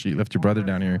tell you, Ashley, you left your brother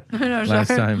down here know, last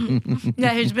sorry. time.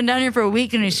 Yeah, he's been down here for a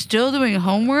week and he's still doing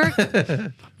homework.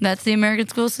 That's the American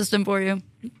school system for you.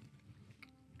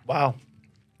 Wow.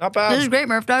 Not bad. This is great,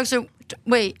 Murph Dog. So,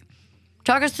 wait,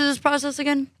 talk us through this process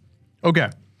again. Okay.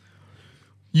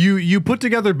 You put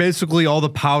together basically all the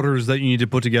powders that you need to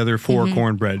put together for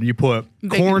cornbread. You put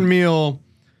cornmeal,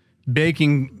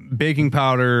 baking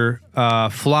powder,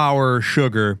 flour,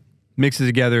 sugar, mix it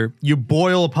together. You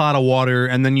boil a pot of water,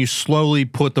 and then you slowly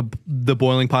put the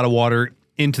boiling pot of water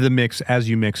into the mix as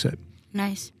you mix it.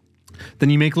 Nice. Then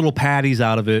you make little patties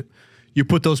out of it. You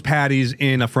put those patties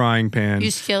in a frying pan.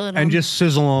 You skillet 'em. and just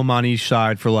sizzle them on each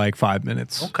side for like 5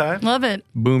 minutes. Okay. Love it.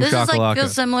 Boom This is like shakalaka.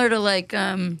 feels similar to like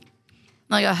a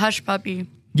hush puppy.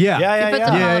 Yeah. Yeah. put the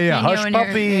jalapeno Hush in your-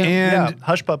 puppy. And-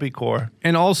 Hush puppy core.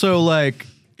 And also like,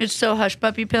 It's so hush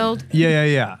puppy pilled.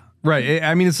 yeah. Right.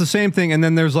 I mean, it's the same thing. And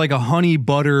then there's like a honey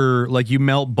butter, like you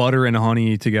melt butter and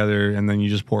honey together and then you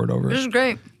just pour it over This it. is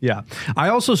great. Yeah. I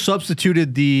also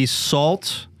substituted the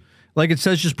salt. Like it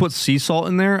says just put sea salt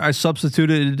in there. I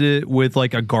substituted it with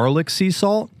like a garlic sea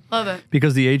salt Love it.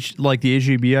 because the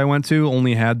HEB I went to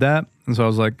only had that. And so I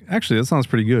was like, actually, that sounds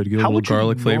pretty good. Get a How little would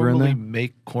garlic you flavor in normally there.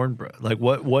 make cornbread? Like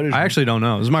what is? I actually don't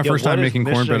know. This is my first what time is making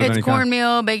mission? cornbread of It's any kind.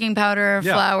 cornmeal, baking powder,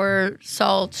 Yeah. flour,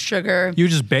 salt, sugar, You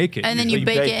just bake it. and then So you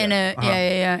bake it in a Uh-huh.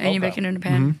 yeah, and you bake it in a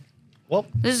pan. Well,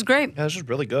 This is great. yeah, this is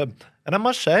really good. And I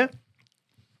must say,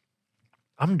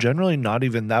 I'm generally not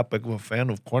even that big of a fan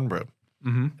of cornbread,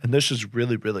 and this is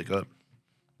really, really good.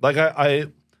 Like I,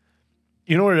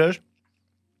 you know what it is?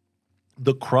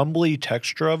 The crumbly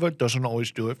texture of it doesn't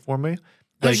always do it for me.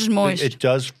 It's just moist. It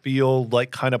does feel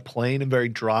like kind of plain and very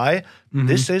dry.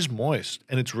 This is moist,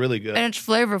 and it's really good. And it's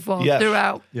flavorful Yes.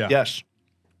 throughout. Yeah. Yes,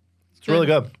 it's really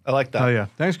good. I like that. Oh, yeah.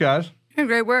 Thanks, guys.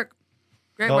 Great work.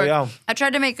 Great Oh, work. yeah. I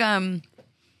tried to make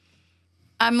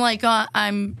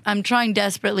I'm trying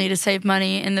desperately to save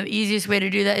money, and the easiest way to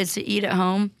do that is to eat at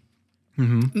home.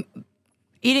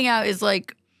 Eating out is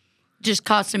like just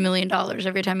costs $1 million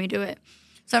every time you do it.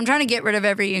 So I'm trying to get rid of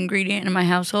every ingredient in my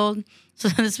household. So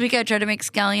this week I tried to make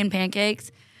scallion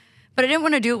pancakes, but I didn't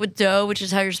want to do it with dough, which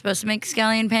is how you're supposed to make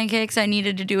scallion pancakes. I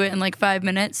needed to do it in like 5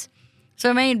 minutes. So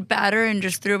I made batter and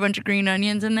just threw a bunch of green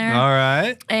onions in there. All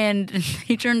right. And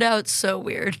he turned out so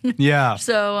weird. Yeah.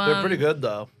 So They're pretty good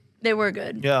though. They were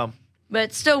good. Yeah.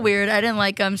 But still weird. I didn't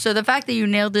like them. So the fact that you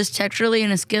nailed this texturally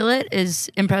in a skillet is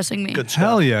impressing me. Good stuff.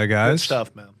 Hell yeah, Good guys.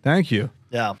 stuff, man. Thank you.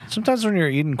 Yeah. Sometimes when you're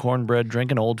eating cornbread,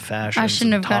 drinking old fashioned, I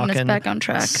shouldn't have gotten us back on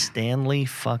track. Stanley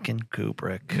fucking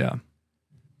Kubrick. Yeah.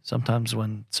 Sometimes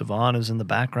when Savon is in the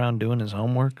background doing his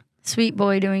homework, Sweet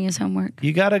boy doing his homework.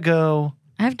 you gotta go.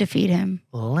 I have to feed him.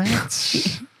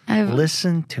 Let's I've,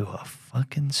 listen to a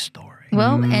fucking story.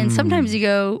 well, and sometimes you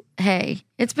go, hey,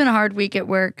 it's been a hard week at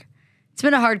work. It's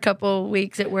been a hard couple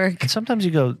weeks at work. And sometimes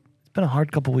you go. It's been a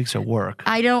hard couple weeks at work.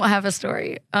 I don't have a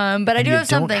story, but I do You have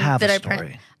something don't have that a I story.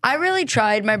 print. I really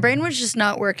tried. My brain was just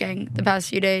not working the past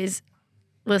few days.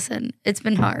 Listen, it's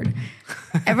been hard.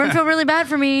 Everyone feel really bad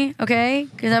for me, okay?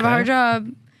 Because I have a hard job,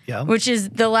 Yeah. which is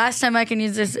the last time I can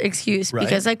use this excuse Right.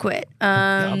 because I quit.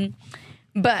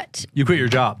 But You quit your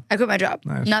job. I quit my job,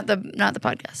 Nice. not the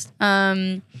podcast.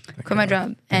 Quit my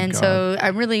job, and God. so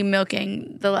I'm really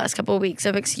milking the last couple of weeks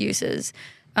of excuses.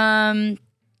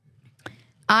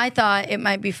 I thought it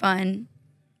might be fun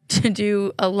to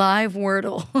do a live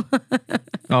Wordle.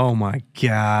 Oh my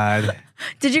God.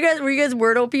 Were you guys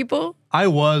Wordle people? I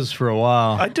was for a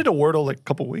while. I did a Wordle like a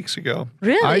couple weeks ago.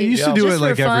 Really? I used to do Just it for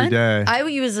like every fun? day. I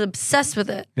was obsessed with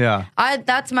it. Yeah.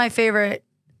 That's my favorite,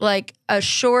 like a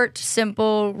short,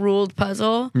 simple, ruled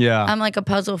puzzle. Yeah. I'm like a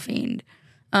puzzle fiend.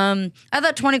 I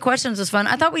thought 20 questions was fun.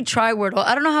 I thought we'd try Wordle.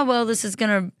 I don't know how well this is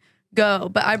gonna go,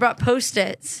 but I brought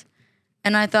Post-its,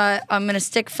 and I thought I'm gonna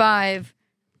stick 5,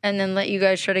 and then let you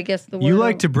guys try to guess the Wordle. You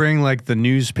like to bring like the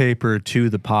newspaper to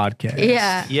the podcast.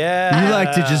 yeah. Yeah. You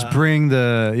like to just bring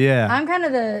the, yeah. I'm kind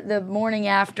of the morning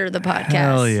after the podcast.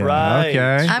 Hell yeah. Right.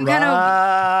 Okay. I'm kind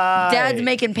of Dad's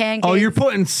making pancakes. Oh, you're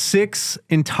putting 6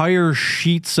 entire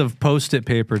sheets of Post-it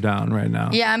paper down right now.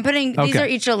 Yeah, I'm putting. These Okay. are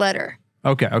each a letter.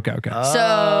 Okay.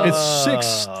 So It's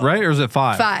 6, right? Or is it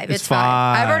 5? 5. It's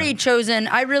 5. I've already chosen.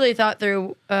 I really thought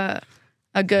through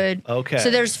a good. Okay. So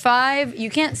there's 5.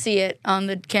 You can't see it on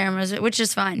the cameras, which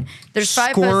is fine. There's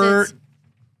 5 Squirt. Post-its.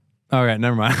 All right,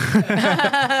 never mind.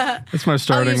 That's my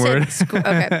starting you word. said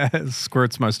okay.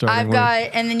 Squirt's my starting I've word. got,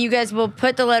 and then you guys will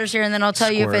put the letters here, and then I'll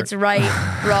tell you if it's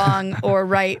right, wrong, or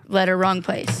right letter, wrong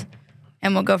place,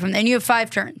 and we'll go from there. And you have 5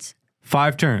 turns.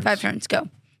 5 turns. 5 turns. Go.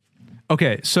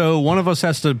 Okay, so one of us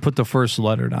has to put the first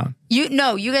letter down. You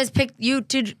guys pick. You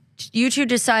two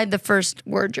decide the first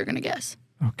word you're gonna guess.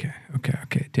 Okay.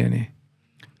 Danny,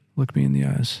 look me in the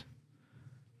eyes.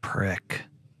 Prick.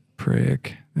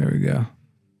 Prick. There we go.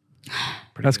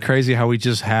 That's crazy how we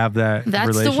just have that That's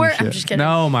the relationship. word. I'm just kidding.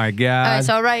 Oh my God. All right,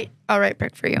 so I'll write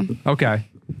prick for you. Okay.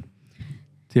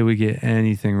 Did we get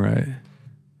anything right?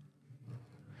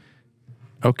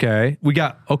 Okay. We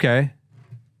got, okay.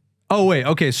 Oh, wait.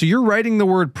 Okay. So you're writing the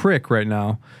word prick right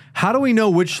now. How do we know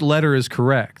which letter is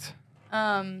correct?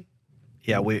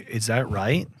 Yeah. Wait. Is that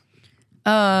right?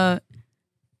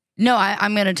 No,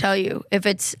 I'm gonna tell you.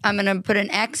 I'm gonna put an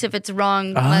X if it's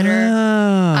wrong letter.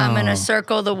 Oh. I'm gonna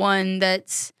circle the one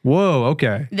that's. Whoa.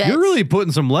 Okay. That's- You're really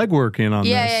putting some legwork in on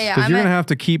Yeah, this. yeah, yeah. Because I'm you're a- going to have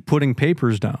to keep putting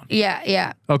papers down.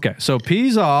 Yeah. Okay. So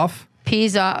P's off.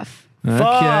 P's off. Okay.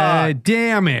 Fuck.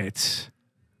 Damn it.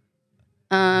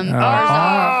 R's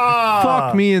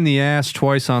Fuck me in the ass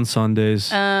twice on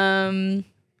Sundays. off.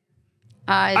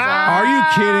 Eyes Are you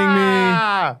kidding me?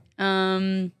 off.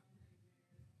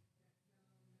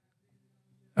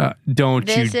 Don't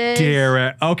you This is dare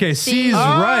it. Okay, C's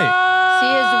Ah! right. C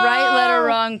is right letter,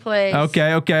 wrong place.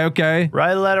 Okay.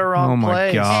 Right letter, wrong Oh my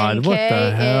place. God. And what K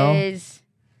the hell? is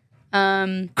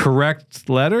Correct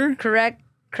letter? correct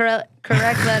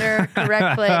letter,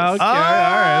 correct place. Okay, all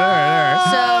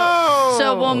right.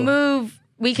 So we'll move.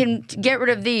 We can get rid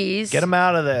of these. Get them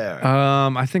out of there.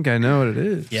 I think I know what it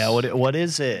is. Yeah. What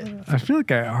is it? I feel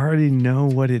like I already know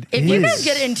what it is. If you guys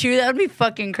get into that would be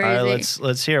fucking crazy. All right.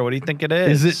 Let's hear. What do you think it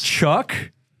is? Is it Chuck?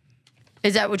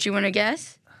 Is that what you want to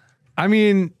guess? I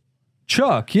mean,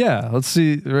 Chuck, yeah. Let's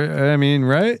see. I mean,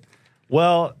 right?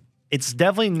 Well, it's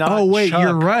definitely not. Oh, wait, Chuck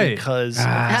you're right. Because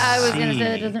I was gonna C.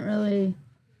 say it doesn't really.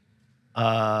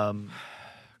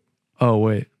 Oh,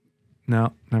 wait.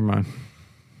 No, never mind.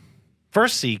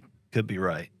 First C could be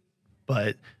right,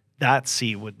 but that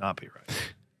C would not be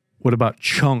right. What about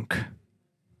Chunk?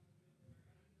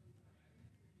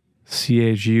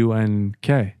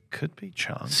 C-H-U-N-K. Could be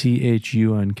Chunk.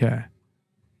 C-H-U-N-K.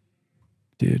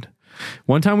 Dude.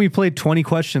 One time we played 20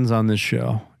 questions on this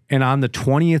show. And on the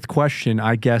 20th question,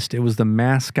 I guessed it was the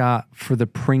mascot for the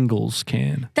Pringles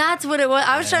can. That's what it was.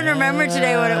 I was trying to remember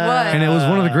today what it was. And it was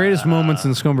one of the greatest moments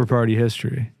in Scumber Party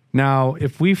history. Now,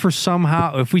 if we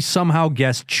somehow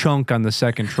guessed chunk on the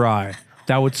second try,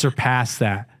 that would surpass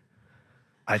that.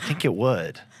 I think it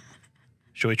would.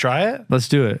 Should we try it? Let's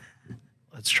do it.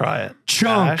 Let's try it.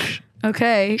 Chunk. Ash,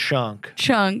 Okay. chunk.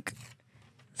 Chunk.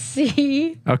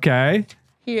 C Okay.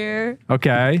 here.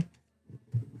 Okay.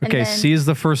 Okay. then- C is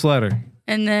the first letter.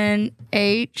 And then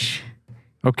H,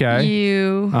 Okay.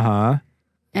 U, Uh-huh.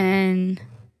 N,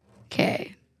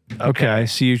 K. Okay.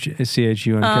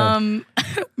 C-H-U-N-K.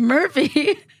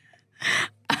 Murphy,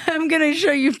 I'm going to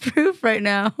show you proof right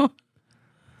now.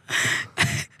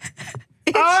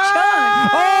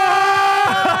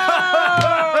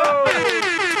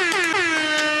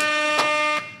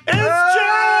 It's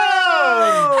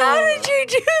Chunk. How did you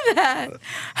do that?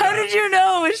 How did you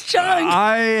know it was Chunk?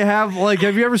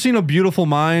 have you ever seen A Beautiful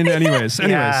Mind? Anyways.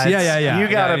 Yeah. You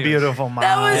got a Anyways. beautiful mind.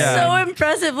 That was so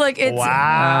impressive. Like, it's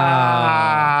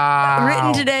wow.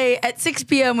 written today at 6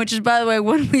 p.m., which is, by the way,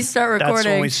 when we start That's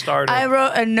recording. when we started. I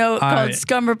wrote a note called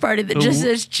Scumber Party that just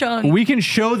says Chunk. We can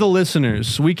show the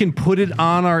listeners. We can put it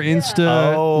on our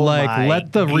Insta. Oh my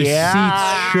let the receipts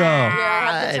show. Yeah,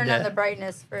 I'll have to turn down the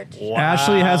brightness for it to show.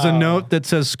 Ashley has a note that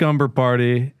says Scumber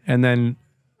Party, and then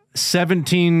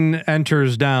 17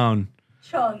 enters down.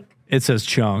 Chunk. It says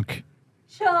chunk.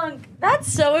 Chunk.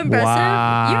 That's so impressive.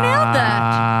 You nailed that.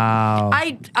 Wow.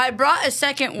 I brought a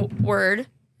second word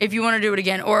if you want to do it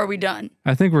again, or are we done?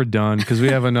 I think we're done because we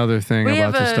have another thing We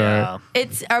about have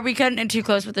to start. Are we cutting it too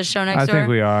close with the show next I door? think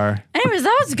we are. Anyways,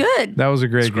 that was good. That was a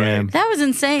great great. game. That was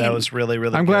insane. That was really,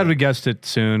 really I'm glad we guessed it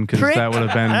soon because Prick. that would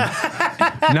have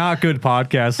been not good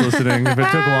podcast listening if it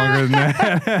took longer than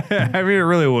that. I mean, it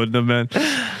really wouldn't have been.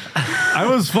 It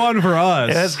was fun for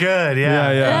us. That's good.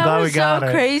 Yeah. Yeah. I'm That glad was we got so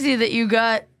it. crazy that you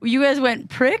guys went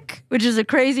prick, which is a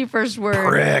crazy first word.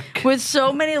 Prick. With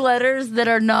so many letters that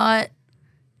are not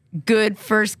good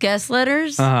first guess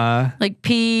letters. Like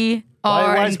P,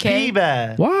 R, Why and is K. P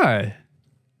bad? Why?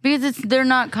 Because they're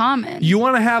not common. You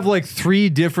want to have like 3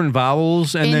 different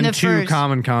vowels and In then the 2 first.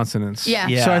 common consonants. Yeah.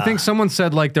 Yeah. So I think someone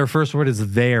said like their first word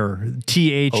is there. Their.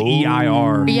 Yeah, is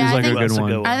I like think- a That's good a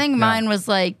one. good one. I think mine was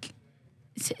like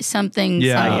something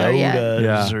Yeah. similar. Yeah.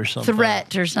 Iotas Yeah. or something.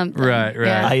 Threat or something. Right.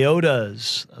 Yeah.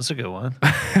 Iotas. That's a good one.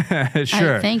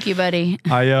 Sure. Thank you, buddy.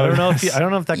 I don't know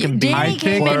if that can be Danny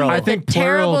came in plural. with a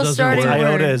terrible doesn't starting work.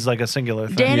 word. Iota is like a singular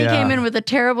thing. Danny Yeah. came in with a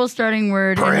terrible starting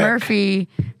word, and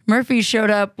Murphy showed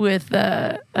up with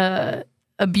a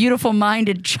beautiful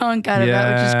minded chunk out of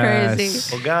that, which is crazy.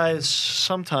 Yes. Well, guys,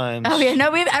 sometimes Oh yeah,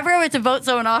 no, everyone to vote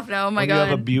someone off now. Oh my when you god,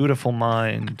 have a beautiful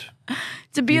mind.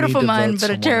 it's a beautiful to mind, vote but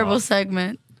a someone terrible off.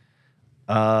 segment.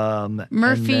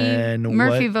 Murphy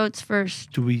Murphy votes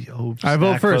first. do we? Oh, I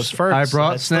vote Snack goes first. I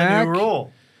brought That's Snack. The new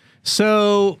rule.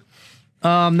 So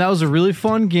that was a really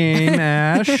fun game,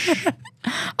 Ash.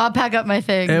 I'll pack up my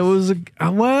things. It was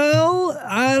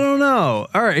I don't know.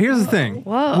 All right, here's the thing.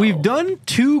 Whoa. We've done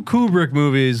 2 Kubrick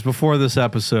movies before this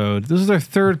episode. This is our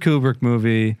 3rd Kubrick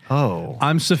movie. Oh,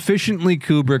 I'm sufficiently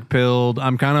Kubrick pilled.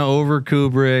 I'm kind of over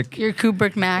Kubrick. Your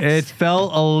Kubrick Max. It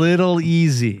felt a little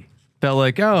easy. Felt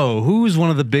like, oh, who's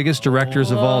one of the biggest directors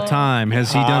of all time?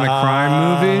 Has he done a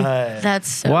crime movie? That's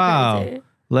so Wow. crazy.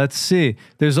 Let's see.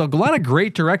 There's a lot of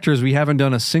great directors we haven't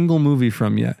done a single movie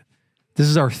from yet. This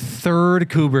is our 3rd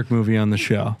Kubrick movie on the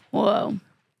show. Whoa.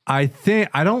 I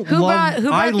don't Who love.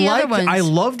 brought I the other liked. ones? I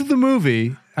loved the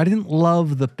movie. I didn't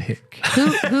love the pick.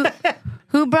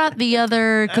 Who brought the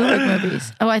other Kubrick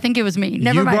movies? Oh, I think it was me.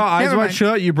 Never You mind. brought Eyes Never Wide mind.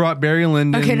 Shut. You brought Barry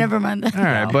Lyndon. Okay, never mind that. All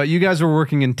right, but you guys were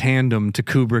working in tandem to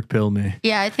Kubrick pill me,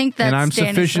 Yeah, I think that's and I'm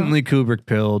Danny's sufficiently Kubrick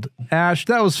pilled. Ash,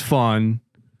 that was fun.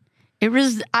 It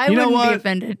was. I You know wouldn't be what?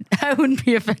 offended. I wouldn't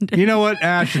be offended. You know what,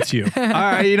 Ash? It's you. All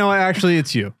right, you know what? Actually,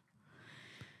 it's you.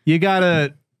 You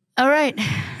gotta. All right,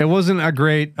 It wasn't a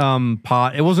great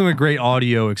It wasn't a great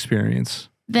audio experience.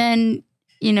 then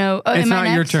Oh, It's am I not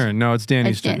your next? turn. No, it's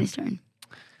Danny's It's turn. Danny's turn.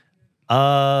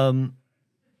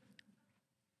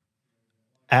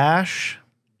 Ash.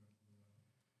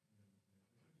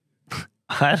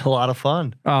 I had a lot of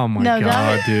fun. Oh my No,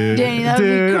 god, dude! Danny, that would be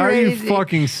dude, are you crazy.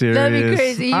 fucking serious? That'd be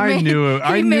crazy. He I made- knew it.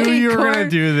 I he knew made you were gonna corn-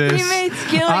 do this. he made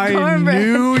skillet I cornbread.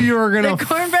 knew you were gonna The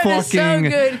cornbread is so fucking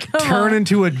good. Come turn on.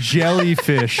 into a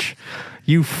jellyfish.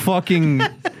 You fucking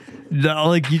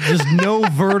you just no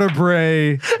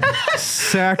vertebrae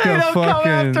sack of Don't come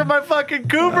fucking. after my fucking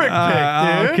Kubrick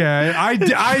pick, dude. Okay,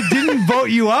 I didn't vote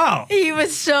you out. He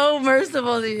was so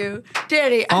merciful to you,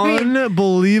 Danny. I mean,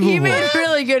 Unbelievable. he made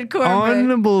really good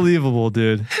cornbread. Unbelievable,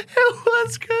 dude. It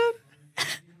was good.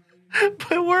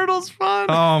 But Wordle's fun.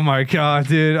 Oh my god,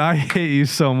 dude. I hate you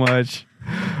so much.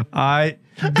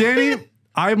 Danny,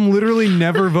 I'm literally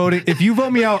never voting. If you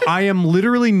vote me out, I am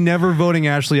literally never voting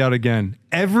Ashley out again.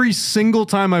 Every single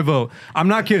time I vote. I'm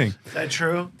not kidding. Is that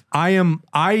true?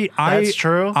 That's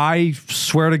true. I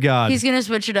swear to God. He's gonna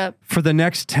switch it up. For the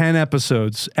next 10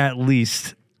 episodes, at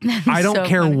least. I don't so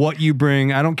care funny. what you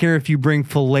bring. I don't care if you bring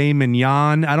filet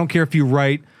mignon. I don't care if you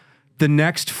write the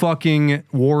next fucking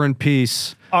War and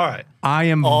Peace. All right. I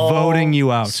am voting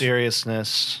you out.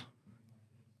 Seriousness.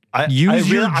 Use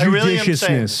your I really am saying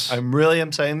judiciousness. this. I really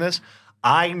am saying this.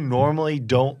 I normally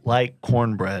don't like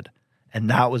cornbread, and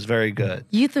that was very good.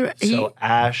 So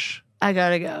Ash, I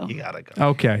gotta go. you gotta go.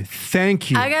 Okay,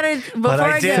 thank you. I gotta. Before But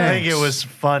I I did go, think it was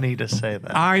funny to say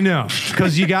that. I know,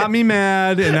 because you got me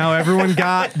mad, and now everyone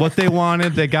got what they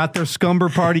wanted. They got their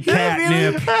Scumber Party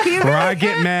catnip, where I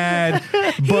get mad.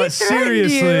 But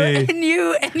seriously, and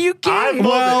you came.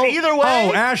 well, either way,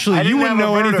 oh, Ashley, I you didn't wouldn't have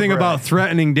a know anything vertebrae. about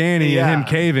threatening Danny and him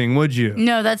caving, would you?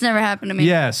 No, that's never happened to me.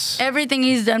 Yes. Everything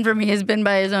he's done for me has been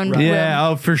by his own will. Yeah.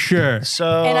 Oh, for sure.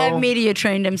 So And I've media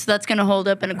trained him, so that's gonna hold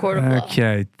up in a court of law.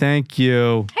 Okay. Thank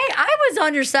you. Hey, I was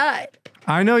on your side.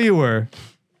 I know you were.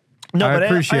 no, I but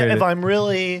appreciate it. if I'm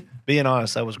really being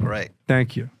honest, that was great.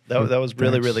 Thank you. That was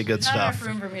really, really good Not enough stuff.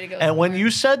 room for me to go. And when you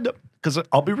said, because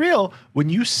I'll be real, when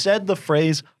you said the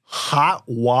phrase hot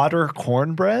water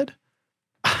cornbread,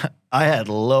 I had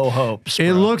low hopes.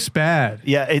 It bro. looks bad.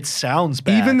 Yeah, it sounds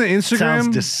bad. Even the It sounds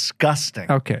Instagram- disgusting.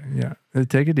 Okay. Yeah.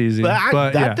 Take it easy. But,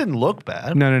 that yeah. didn't look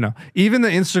bad. No. Even the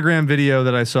Instagram video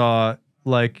that I saw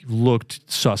looked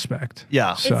suspect.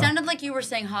 Yeah. it sounded like you were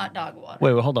saying hot dog water.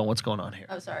 Wait, hold on. What's going on here?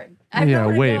 Oh, sorry. Yeah.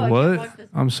 Wait. What?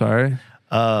 I'm sorry.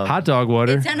 Hot dog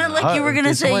water. It sounded like you were gonna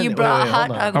did say someone- you brought wait, hot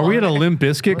hold on. dog Are we at water. a Limp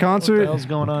Bizkit What concert? the hell's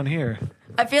going on here?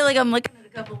 I feel like I'm looking at a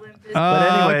couple limp bizkits.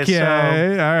 But anyway, okay. so, All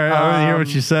right. I didn't hear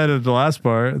what you said at the last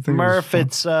part. I think it was Murph, fun.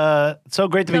 it's so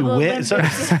great to be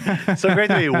Couple so great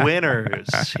to be winners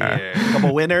here.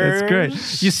 Couple winners. It's great.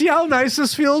 You see how nice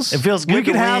this feels? It feels good. We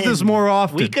could to have win. this more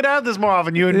often. We could have this more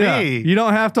often, you and Yeah. me. You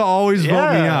don't have to always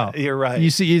vote me Yeah, out. you're right. You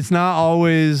see, it's not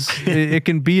always. it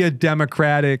can be a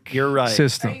democratic. You're right. Are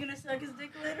System. you gonna suck his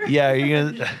dick later? Yeah,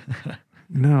 you're gonna.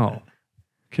 No.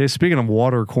 Okay. Speaking of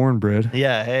water cornbread.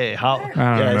 Yeah, hey, hot.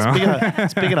 I don't know.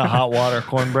 Speaking of hot water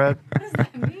cornbread.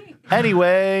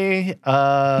 Anyway,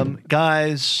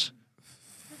 guys,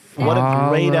 what a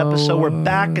great episode. We're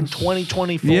back in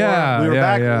 2024. Yeah, we were yeah,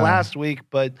 back yeah. last week,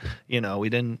 but we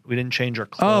didn't change our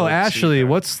clothes. Oh, Ashley, either.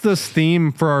 what's the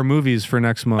theme for our movies for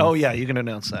next month? Oh yeah, you can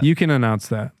announce that. You can announce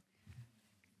that.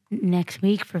 Next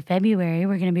week for February,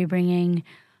 we're going to be bringing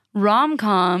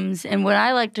rom-coms and what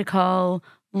I like to call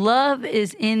love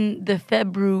is in the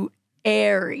February.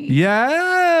 Yeah.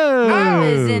 Love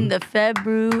is in the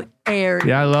February.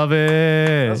 Yeah, I love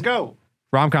it. Let's go,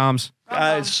 Rom-coms.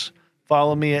 guys.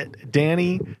 Follow me at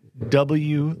Danny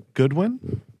W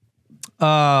Goodwin,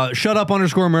 Shut up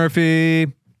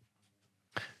 _Murphy.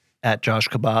 at Josh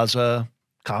Cabaza,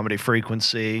 Comedy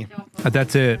Frequency,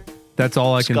 That's it. That's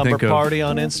all I can think Scumber of. Party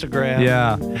on Instagram.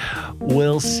 Yeah.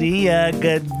 We'll see ya.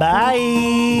 Goodbye.